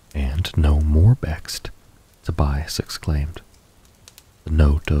 "And no more Bext," Tobias exclaimed, a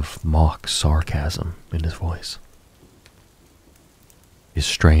note of mock sarcasm in his voice. His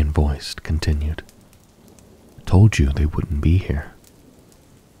strained voice continued, "I told you they wouldn't be here."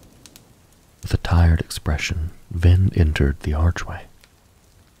 With a tired expression, Vin entered the archway,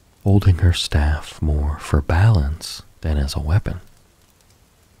 holding her staff more for balance than as a weapon.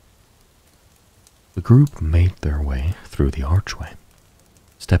 The group made their way through the archway,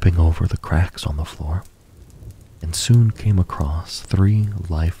 stepping over the cracks on the floor, and soon came across 3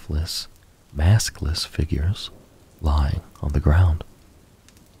 lifeless, maskless figures lying on the ground.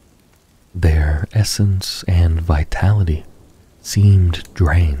 Their essence and vitality seemed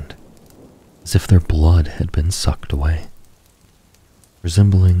drained, as if their blood had been sucked away,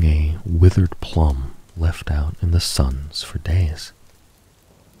 resembling a withered plum left out in the suns for days.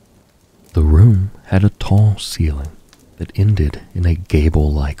 The room had a tall ceiling that ended in a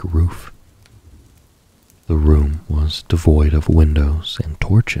gable-like roof. The room was devoid of windows and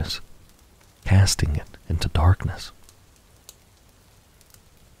torches, casting it into darkness.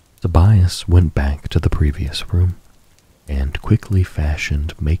 Tobias went back to the previous room and quickly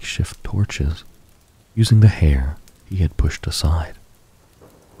fashioned makeshift torches using the hair he had pushed aside.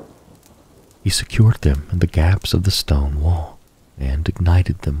 He secured them in the gaps of the stone wall and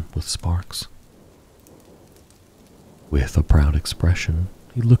ignited them with sparks. With a proud expression,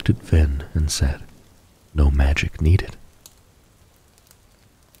 he looked at Vin and said, "No magic needed."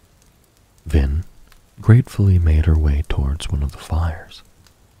 Vin gratefully made her way towards one of the fires,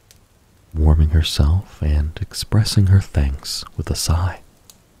 warming herself and expressing her thanks with a sigh.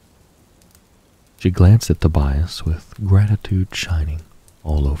 She glanced at Tobias with gratitude shining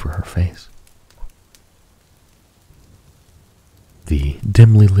all over her face. The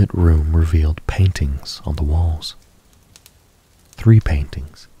dimly lit room revealed paintings on the walls. 3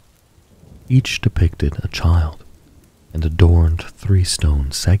 paintings, each depicted a child and adorned 3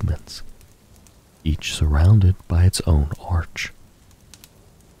 stone segments, each surrounded by its own arch.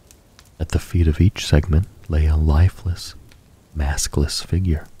 At the feet of each segment lay a lifeless, maskless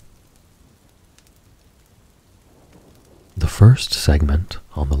figure. The first segment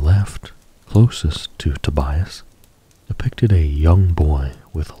on the left, closest to Tobias, depicted a young boy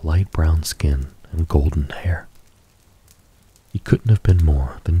with light brown skin and golden hair. He couldn't have been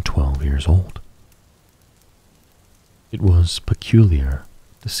more than 12 years old. It was peculiar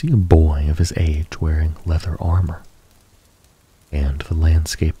to see a boy of his age wearing leather armor, and the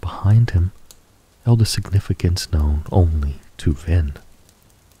landscape behind him held a significance known only to Vin.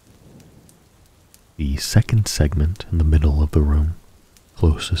 The second segment in the middle of the room,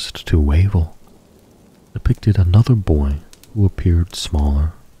 closest to Wavell, depicted another boy who appeared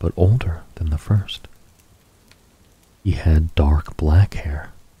smaller but older than the first. He had dark black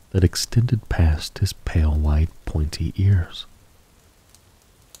hair that extended past his pale white pointy ears.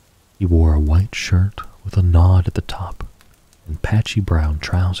 He wore a white shirt with a nod at the top and patchy brown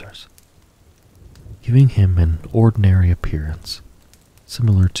trousers, giving him an ordinary appearance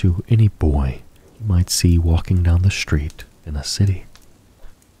similar to any boy you might see walking down the street in a city.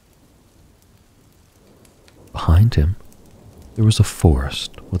 Behind him, there was a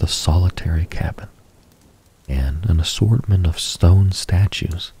forest with a solitary cabin and an assortment of stone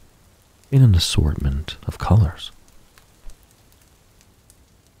statues in an assortment of colors.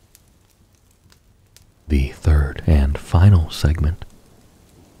 The third and final segment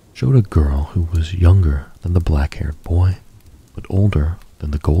showed a girl who was younger than the black-haired boy, but older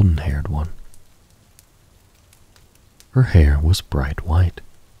than the golden-haired one. Her hair was bright white,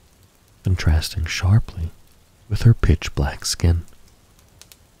 contrasting sharply with her pitch-black skin.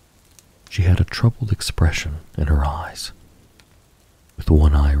 She had a troubled expression in her eyes, with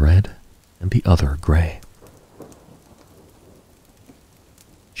one eye red and the other gray.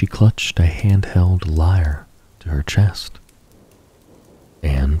 She clutched a handheld lyre to her chest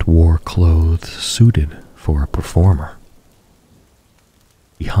and wore clothes suited for a performer.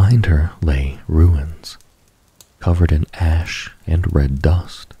 Behind her lay ruins, covered in ash and red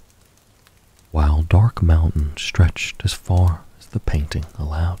dust, while dark mountains stretched as far as the painting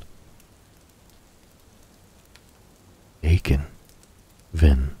allowed. "Aiken,"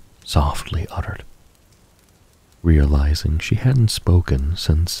 Vin softly uttered, realizing she hadn't spoken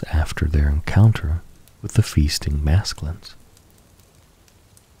since after their encounter with the feasting masklins.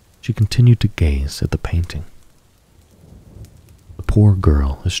 She continued to gaze at the painting. "The poor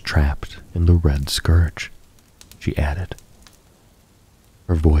girl is trapped in the red scourge," she added,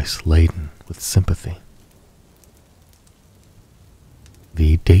 her voice laden with sympathy.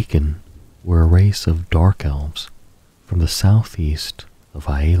 The Dakin were a race of dark elves from the southeast of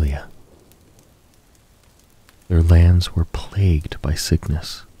Aelia. Their lands were plagued by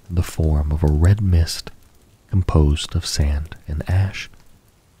sickness in the form of a red mist composed of sand and ash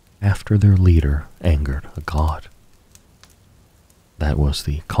after their leader angered a god. That was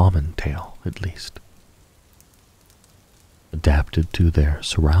the common tale, at least. Adapted to their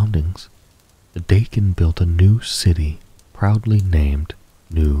surroundings, the Dakin built a new city proudly named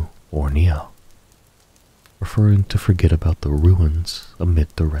New Orneo, preferring to forget about the ruins amid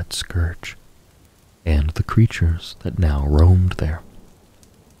the red scourge and the creatures that now roamed there.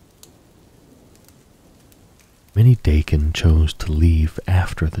 Many Dakin chose to leave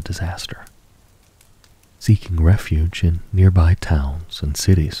after the disaster, seeking refuge in nearby towns and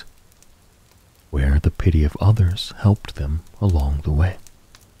cities. where the pity of others helped them along the way.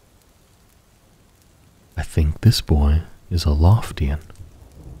 I think this boy is a Loftian,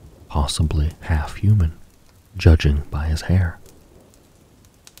 possibly half-human, judging by his hair,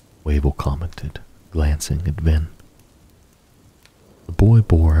 Wavell commented, glancing at Vin. The boy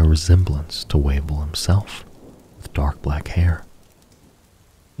bore a resemblance to Wavell himself, with dark black hair,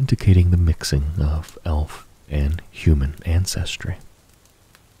 indicating the mixing of elf and human ancestry.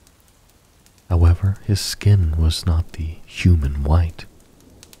 However, his skin was not the human white,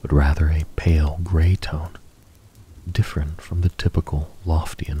 but rather a pale gray tone, different from the typical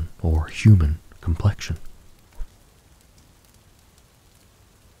Loftian or human complexion.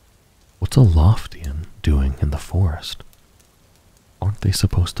 What's a Loftian doing in the forest? Aren't they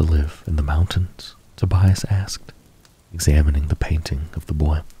supposed to live in the mountains? Tobias asked, examining the painting of the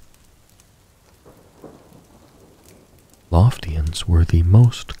boy. Loftians were the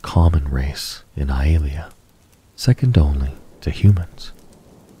most common race in Aelia, second only to humans.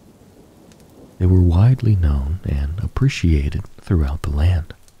 They were widely known and appreciated throughout the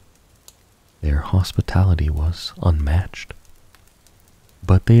land. Their hospitality was unmatched,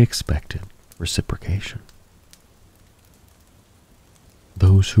 but they expected reciprocation.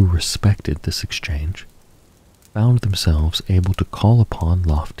 Those who respected this exchange found themselves able to call upon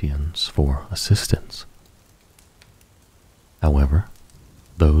Loftians for assistance. However,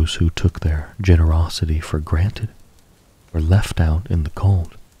 those who took their generosity for granted were left out in the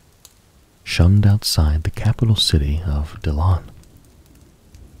cold, shunned outside the capital city of Delan.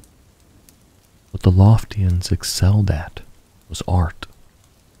 What the Loftians excelled at was art.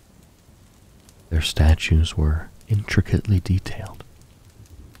 Their statues were intricately detailed,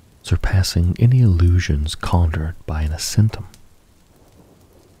 surpassing any illusions conjured by an ascentum.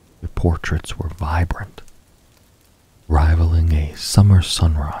 Their portraits were vibrant, rivaling a summer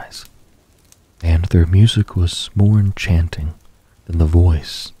sunrise, and their music was more enchanting than the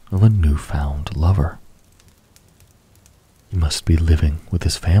voice of a newfound lover. He must be living with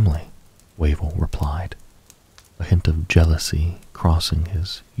his family, Wavell replied, a hint of jealousy crossing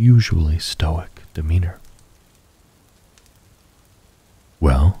his usually stoic demeanor.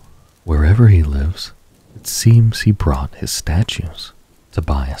 Well, wherever he lives, it seems he brought his statues,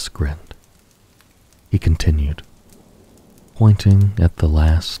 Tobias grinned. He continued, pointing at the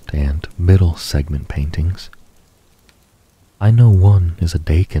last and middle segment paintings. I know one is a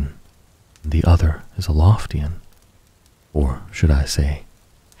Dakin, and the other is a Loftian, or should I say,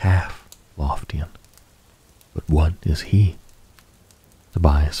 half Loftian. But what is he?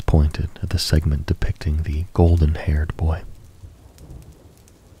 Tobias pointed at the segment depicting the golden-haired boy.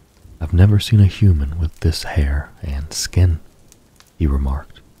 I've never seen a human with this hair and skin, he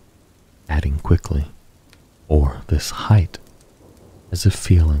remarked, adding quickly, or this height, as if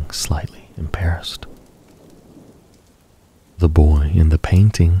feeling slightly embarrassed. The boy in the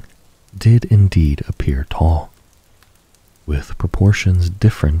painting did indeed appear tall, with proportions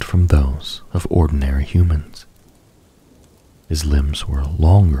different from those of ordinary humans. His limbs were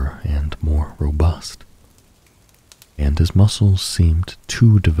longer and more robust, and his muscles seemed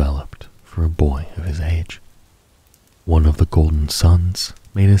too developed for a boy of his age. One of the golden suns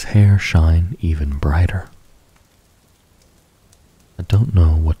made his hair shine even brighter. I don't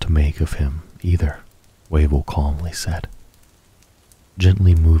know what to make of him either, Wavell calmly said,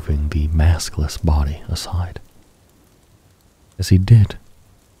 gently moving the maskless body aside. As he did,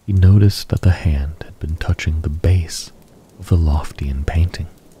 he noticed that the hand had been touching the base of the Loftian painting,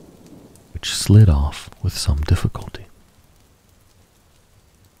 which slid off with some difficulty.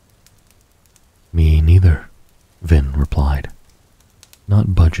 Me neither, Vin replied,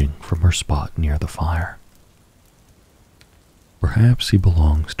 not budging from her spot near the fire. Perhaps he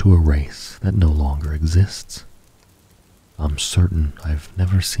belongs to a race that no longer exists. I'm certain I've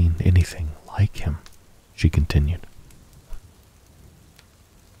never seen anything like him, she continued.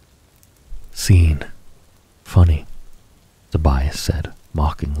 Seen. Funny, Tobias said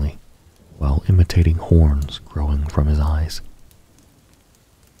mockingly, while imitating horns growing from his eyes.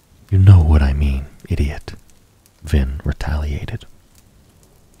 You know what I mean, idiot, Vin retaliated.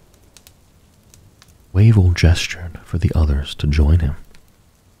 Wavell gestured for the others to join him,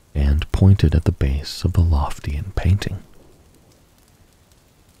 and pointed at the base of the Loftian painting.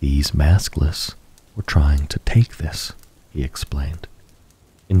 These maskless were trying to take this, he explained,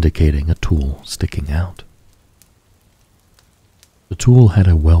 indicating a tool sticking out. The tool had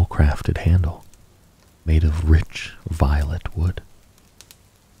a well-crafted handle, made of rich violet wood,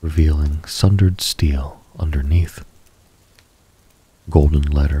 revealing sundered steel underneath. Golden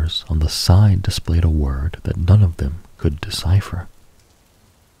letters on the side displayed a word that none of them could decipher.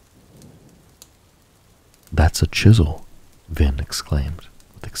 That's a chisel, Vin exclaimed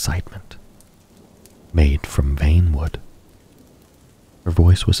with excitement. Made from vein wood. Her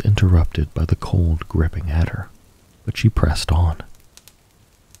voice was interrupted by the cold gripping at her, but she pressed on.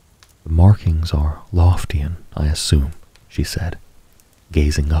 The markings are Loftian, I assume, she said,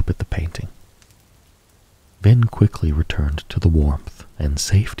 gazing up at the painting. Vin quickly returned to the warmth and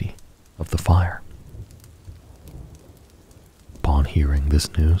safety of the fire. Upon hearing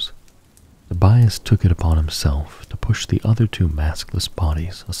this news, Tobias took it upon himself to push the other two maskless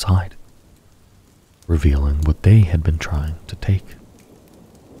bodies aside, revealing what they had been trying to take.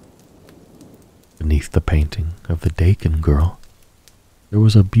 Beneath the painting of the Dakin girl, there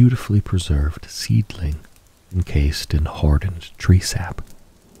was a beautifully preserved seedling encased in hardened tree sap,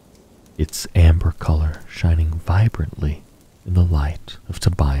 its amber color shining vibrantly in the light of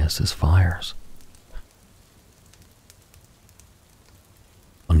Tobias's fires.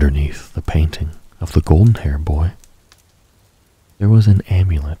 Underneath the painting of the golden-hair boy, there was an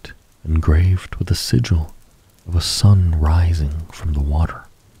amulet engraved with a sigil of a sun rising from the water.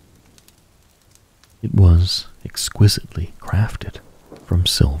 It was exquisitely crafted from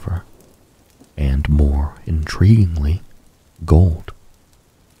silver and, more intriguingly, gold.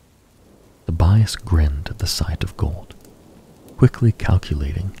 Tobias grinned at the sight of gold, quickly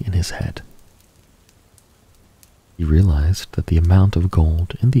calculating in his head. He realized that the amount of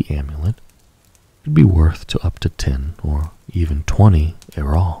gold in the amulet could be worth to up to 10 or even 20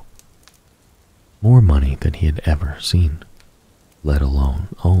 Erol. More money than he had ever seen, let alone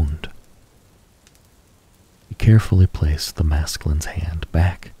owned. He carefully placed the masculine's hand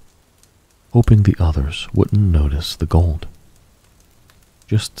back, hoping the others wouldn't notice the gold.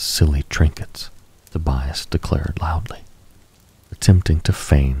 Just silly trinkets, Tobias declared loudly, attempting to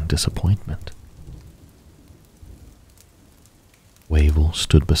feign disappointment. Wavell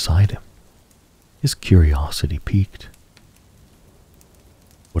stood beside him, his curiosity piqued.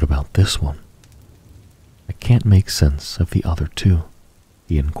 What about this one? I can't make sense of the other two,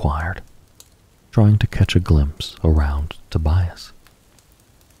 he inquired, trying to catch a glimpse around Tobias.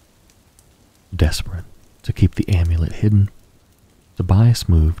 Desperate to keep the amulet hidden, Tobias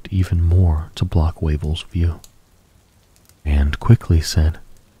moved even more to block Wavell's view, and quickly said,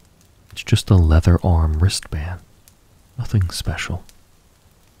 "It's just a leather arm wristband, nothing special."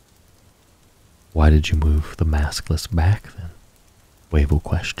 "Why did you move the maskless back then?" Wavell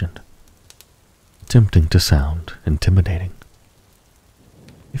questioned, attempting to sound intimidating.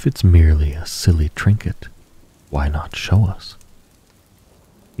 "If it's merely a silly trinket, why not show us?"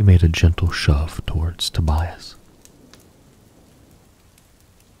 He made a gentle shove towards Tobias.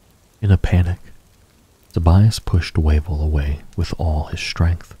 In a panic, Tobias pushed Wavell away with all his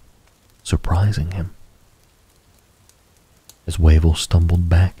strength, surprising him. As Wavell stumbled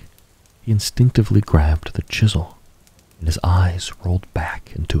back, he instinctively grabbed the chisel, and his eyes rolled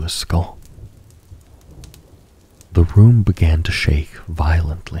back into his skull. The room began to shake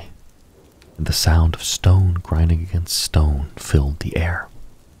violently, and the sound of stone grinding against stone filled the air.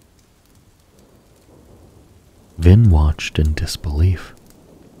 Vin watched in disbelief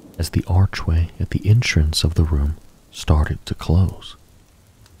as the archway at the entrance of the room started to close.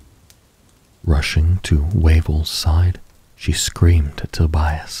 Rushing to Wavell's side, she screamed at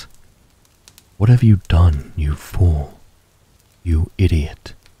Tobias, "What have you done, you fool? You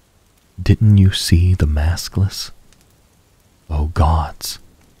idiot! Didn't you see the maskless? Oh gods,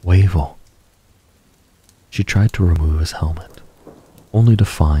 Wavell!" She tried to remove his helmet, only to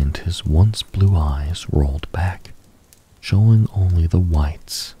find his once blue eyes rolled back, showing only the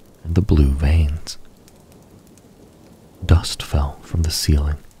whites and the blue veins. Dust fell from the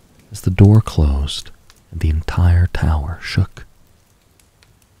ceiling as the door closed and the entire tower shook.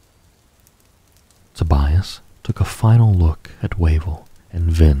 Tobias took a final look at Wavell and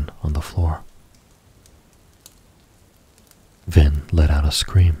Vin on the floor. Vin let out a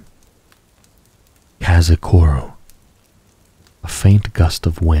scream. Kazikoru! A faint gust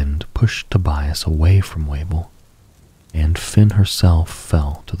of wind pushed Tobias away from Wavell, and Finn herself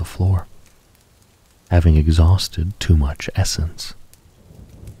fell to the floor, having exhausted too much essence.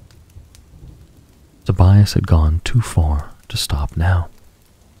 Tobias had gone too far to stop now.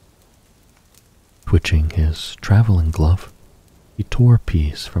 Twitching his traveling glove, he tore a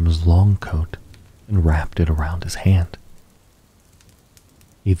piece from his long coat and wrapped it around his hand.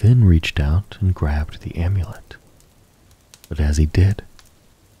 He then reached out and grabbed the amulet, but as he did,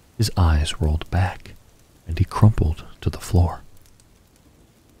 his eyes rolled back and he crumpled to the floor.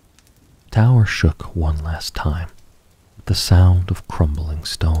 The tower shook one last time with the sound of crumbling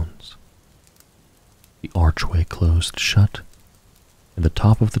stones. The archway closed shut, and the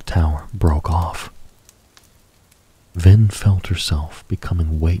top of the tower broke off, Vin felt herself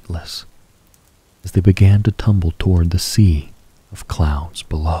becoming weightless as they began to tumble toward the sea of clouds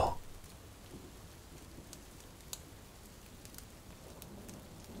below.